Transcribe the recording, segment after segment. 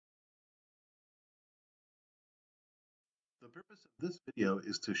The purpose of this video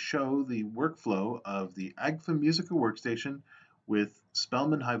is to show the workflow of the AGFA Musica workstation with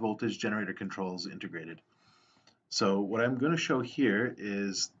Spellman high voltage generator controls integrated. So what I'm going to show here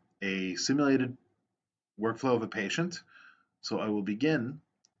is a simulated workflow of a patient. So I will begin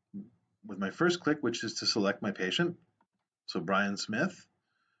with my first click, which is to select my patient. So Brian Smith.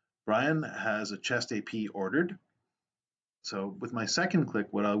 Brian has a chest AP ordered. So with my second click,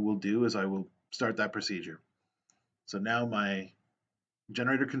 what I will do is I will start that procedure. So now my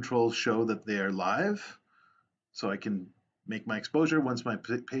generator controls show that they are live, so I can make my exposure once my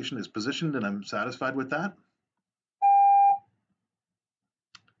patient is positioned and I'm satisfied with that.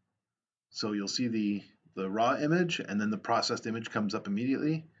 So you'll see the raw image, and then the processed image comes up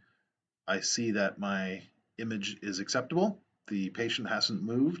immediately. I see that my image is acceptable, the patient hasn't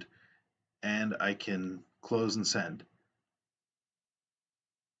moved, and I can close and send.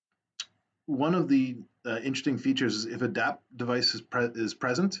 One of the interesting features is if a DAP device is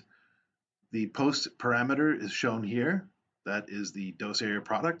present, the post parameter is shown here. That is the dose area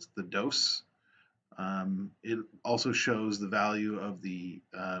product, the dose. It also shows the value of the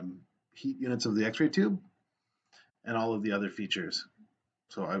heat units of the X-ray tube and all of the other features.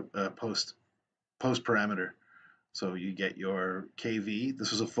 So post parameter. So you get your KV.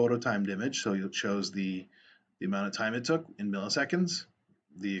 This was a photo timed image, so it shows the amount of time it took in milliseconds,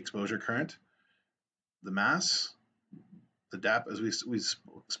 the exposure current, the mass, the DAP as we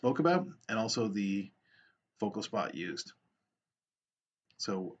spoke about, and also the focal spot used.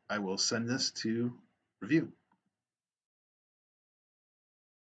 So I will send this to review.